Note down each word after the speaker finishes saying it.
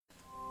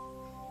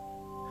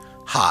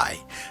Hi,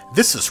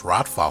 this is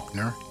Rod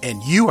Faulkner,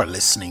 and you are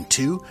listening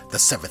to the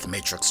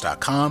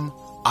 7thmatrix.com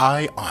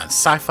Eye on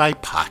Sci-Fi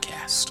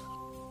podcast.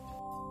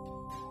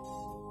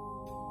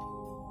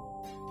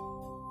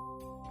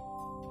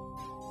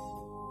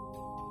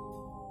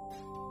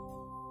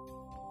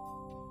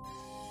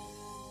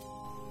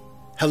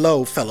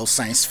 Hello, fellow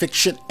science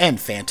fiction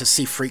and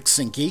fantasy freaks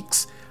and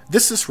geeks.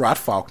 This is Rod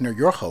Faulkner,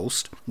 your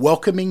host,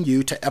 welcoming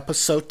you to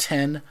episode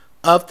 10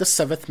 of the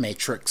 7th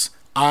Matrix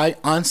Eye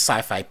on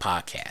Sci-Fi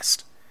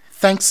podcast.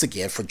 Thanks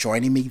again for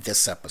joining me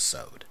this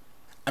episode.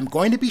 I'm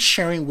going to be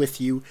sharing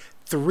with you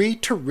 3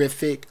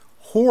 terrific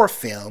horror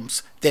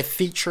films that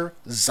feature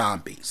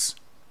zombies.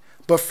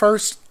 But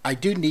first, I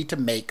do need to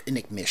make an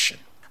admission.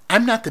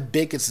 I'm not the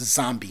biggest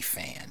zombie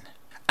fan.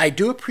 I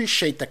do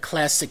appreciate the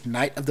classic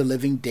Night of the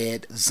Living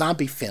Dead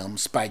zombie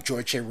films by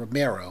George A.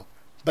 Romero,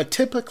 but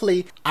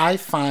typically I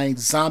find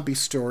zombie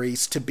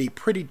stories to be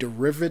pretty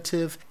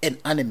derivative and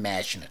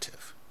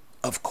unimaginative.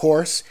 Of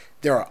course,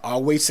 there are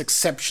always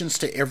exceptions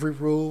to every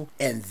rule,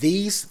 and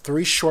these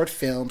 3 short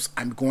films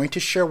I'm going to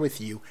share with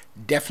you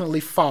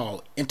definitely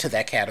fall into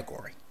that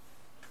category.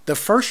 The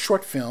first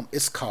short film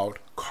is called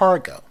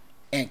Cargo,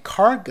 and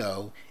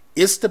Cargo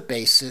is the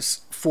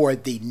basis for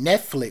the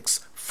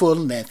Netflix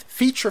full-length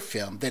feature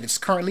film that is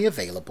currently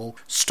available,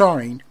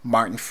 starring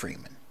Martin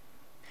Freeman.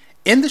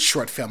 In the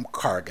short film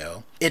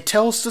Cargo, it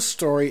tells the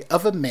story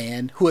of a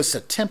man who is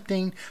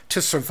attempting to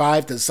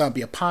survive the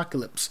zombie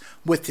apocalypse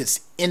with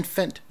his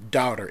infant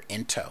daughter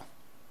in tow.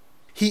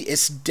 He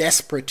is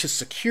desperate to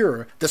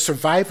secure the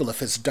survival of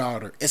his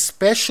daughter,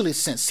 especially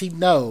since he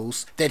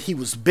knows that he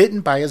was bitten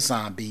by a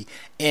zombie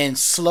and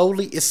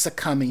slowly is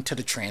succumbing to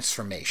the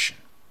transformation.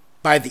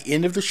 By the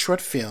end of the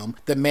short film,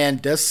 the man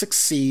does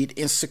succeed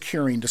in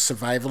securing the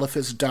survival of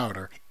his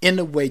daughter in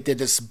a way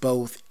that is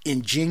both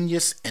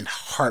ingenious and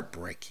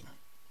heartbreaking.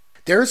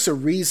 There is a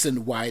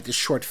reason why the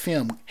short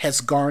film has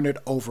garnered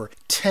over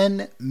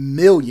 10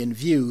 million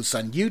views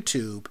on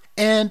YouTube,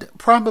 and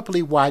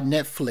probably why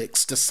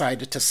Netflix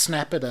decided to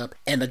snap it up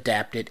and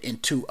adapt it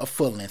into a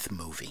full-length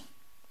movie.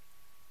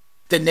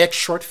 The next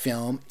short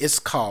film is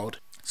called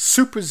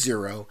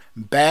SuperZero: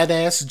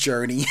 Badass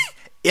Journey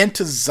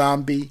into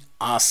Zombie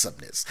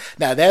Awesomeness.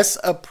 Now that's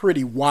a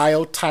pretty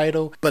wild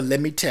title, but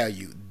let me tell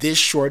you, this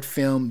short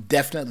film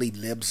definitely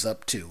lives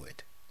up to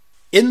it.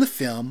 In the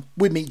film,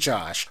 we meet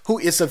Josh, who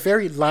is a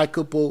very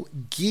likable,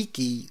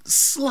 geeky,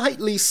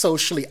 slightly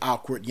socially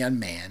awkward young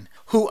man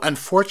who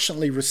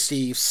unfortunately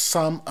receives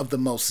some of the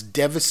most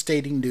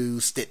devastating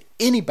news that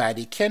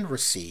anybody can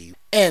receive,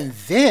 and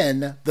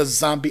then the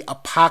zombie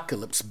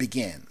apocalypse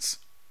begins.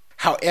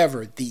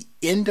 However, the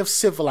end of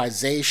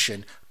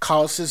civilization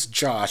causes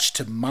Josh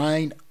to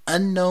mine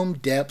unknown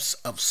depths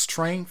of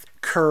strength,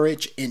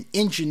 courage, and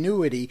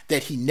ingenuity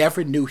that he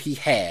never knew he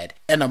had,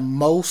 and a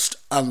most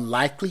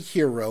unlikely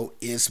hero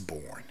is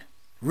born.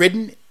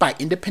 Written by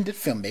independent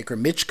filmmaker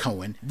Mitch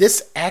Cohen,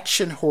 this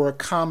action horror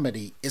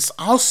comedy is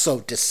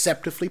also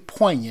deceptively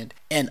poignant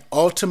and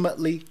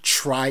ultimately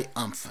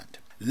triumphant.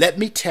 Let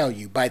me tell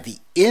you, by the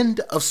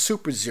end of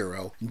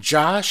SuperZero,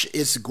 Josh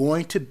is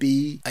going to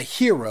be a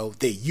hero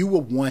that you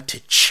will want to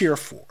cheer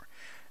for.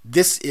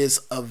 This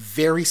is a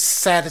very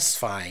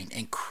satisfying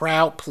and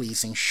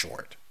crowd-pleasing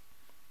short.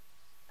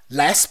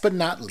 Last but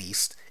not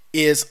least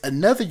is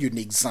another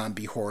unique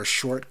zombie horror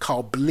short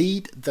called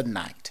Bleed the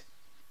Night.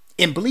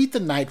 In Bleed the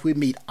Night, we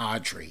meet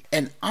Audrey,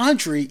 and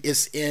Audrey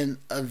is in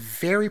a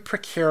very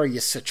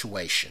precarious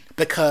situation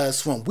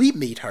because when we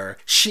meet her,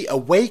 she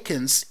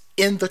awakens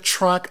in the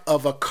trunk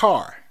of a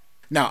car.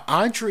 Now,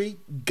 Audrey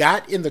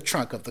got in the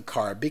trunk of the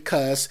car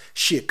because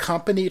she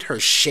accompanied her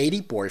shady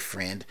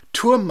boyfriend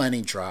to a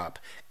money drop,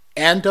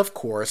 and of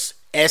course,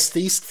 as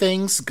these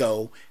things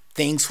go,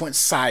 things went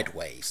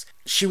sideways.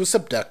 She was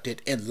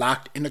abducted and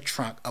locked in the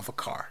trunk of a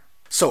car.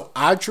 So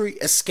Audrey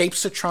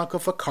escapes the trunk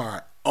of a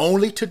car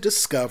only to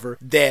discover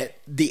that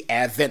the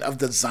advent of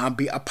the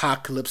zombie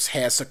apocalypse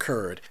has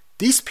occurred.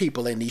 These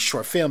people in these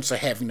short films are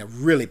having a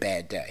really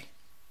bad day.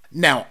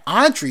 Now,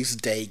 Audrey's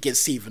day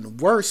gets even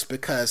worse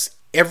because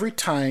every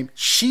time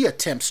she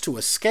attempts to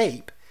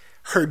escape,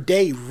 her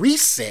day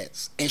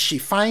resets and she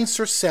finds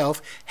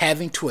herself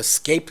having to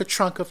escape the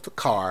trunk of the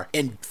car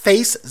and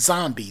face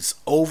zombies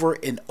over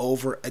and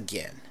over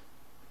again.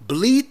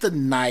 Bleed the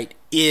Night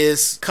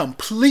is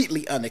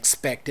completely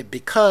unexpected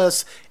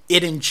because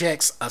it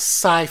injects a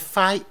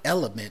sci-fi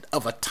element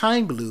of a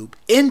time loop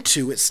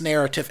into its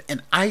narrative,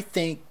 and I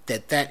think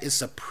that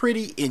is a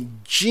pretty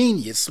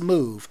ingenious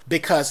move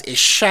because it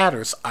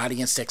shatters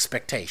audience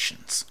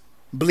expectations.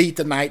 Bleed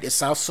the Night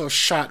is also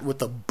shot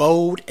with a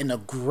bold and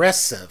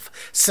aggressive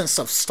sense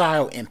of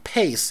style and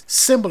pace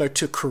similar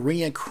to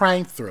Korean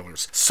crime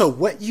thrillers. So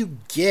what you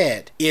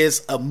get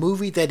is a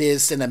movie that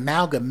is an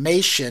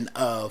amalgamation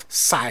of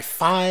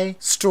sci-fi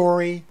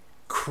story,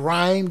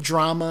 crime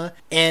drama,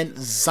 and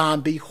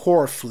zombie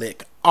horror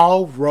flick,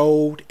 all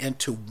rolled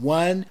into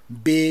one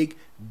big,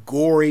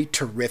 gory,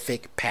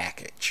 terrific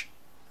package.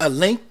 A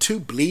link to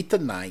Bleed the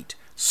Night,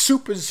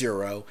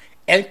 SuperZero,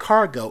 and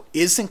cargo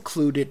is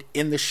included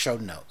in the show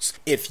notes.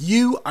 If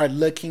you are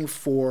looking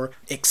for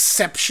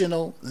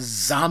exceptional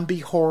zombie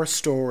horror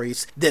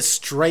stories that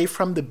stray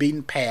from the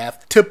beaten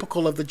path,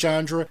 typical of the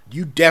genre,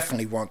 you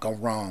definitely won't go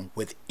wrong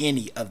with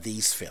any of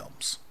these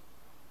films.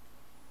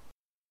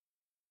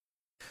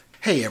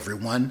 Hey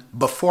everyone,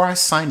 before I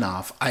sign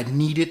off, I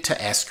needed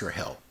to ask your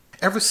help.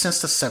 Ever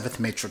since the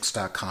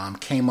 7thmatrix.com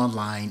came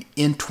online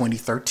in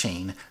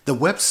 2013, the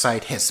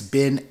website has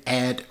been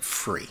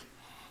ad-free.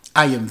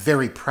 I am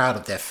very proud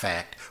of that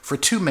fact for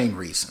two main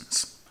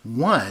reasons.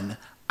 One,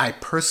 I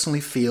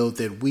personally feel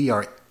that we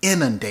are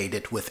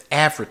inundated with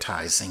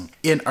advertising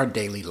in our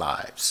daily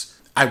lives.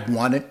 I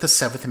wanted the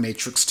 7th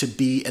Matrix to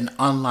be an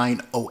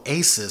online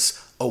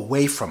oasis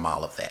away from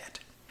all of that.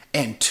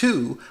 And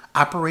two,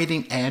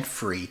 operating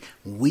ad-free,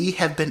 we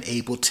have been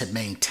able to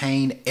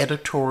maintain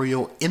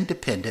editorial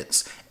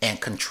independence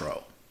and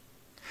control.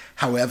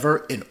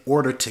 However, in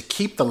order to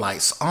keep the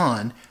lights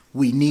on,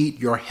 we need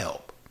your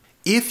help.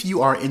 If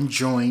you are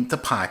enjoying the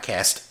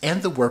podcast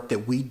and the work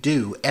that we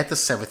do at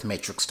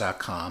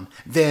the7thmatrix.com,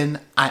 then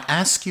I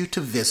ask you to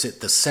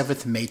visit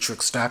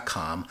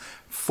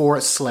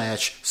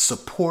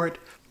the7thmatrix.com/support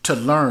to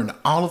learn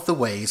all of the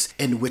ways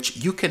in which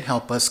you can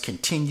help us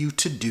continue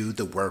to do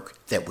the work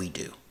that we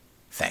do.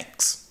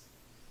 Thanks.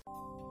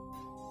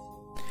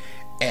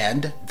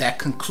 And that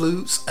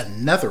concludes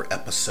another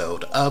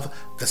episode of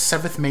the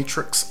 7th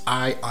Matrix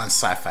Eye on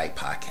Sci-Fi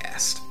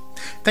podcast.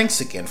 Thanks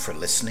again for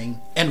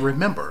listening, and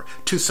remember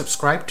to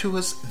subscribe to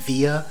us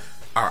via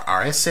our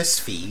RSS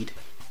feed,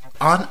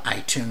 on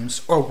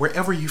iTunes, or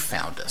wherever you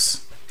found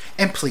us.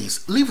 And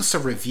please leave us a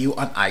review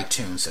on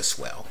iTunes as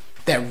well.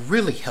 That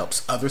really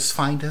helps others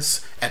find us,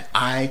 and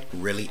I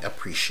really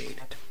appreciate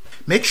it.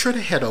 Make sure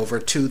to head over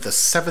to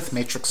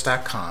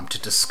the7thmatrix.com to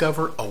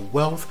discover a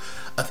wealth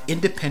of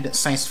independent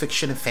science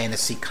fiction and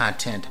fantasy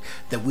content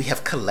that we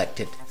have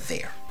collected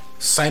there.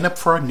 Sign up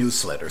for our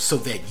newsletter so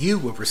that you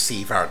will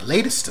receive our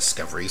latest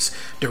discoveries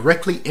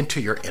directly into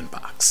your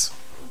inbox.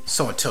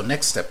 So until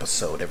next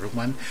episode,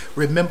 everyone,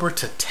 remember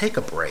to take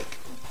a break,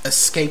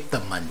 escape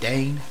the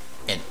mundane,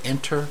 and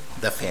enter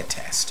the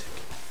fantastic.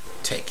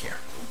 Take care.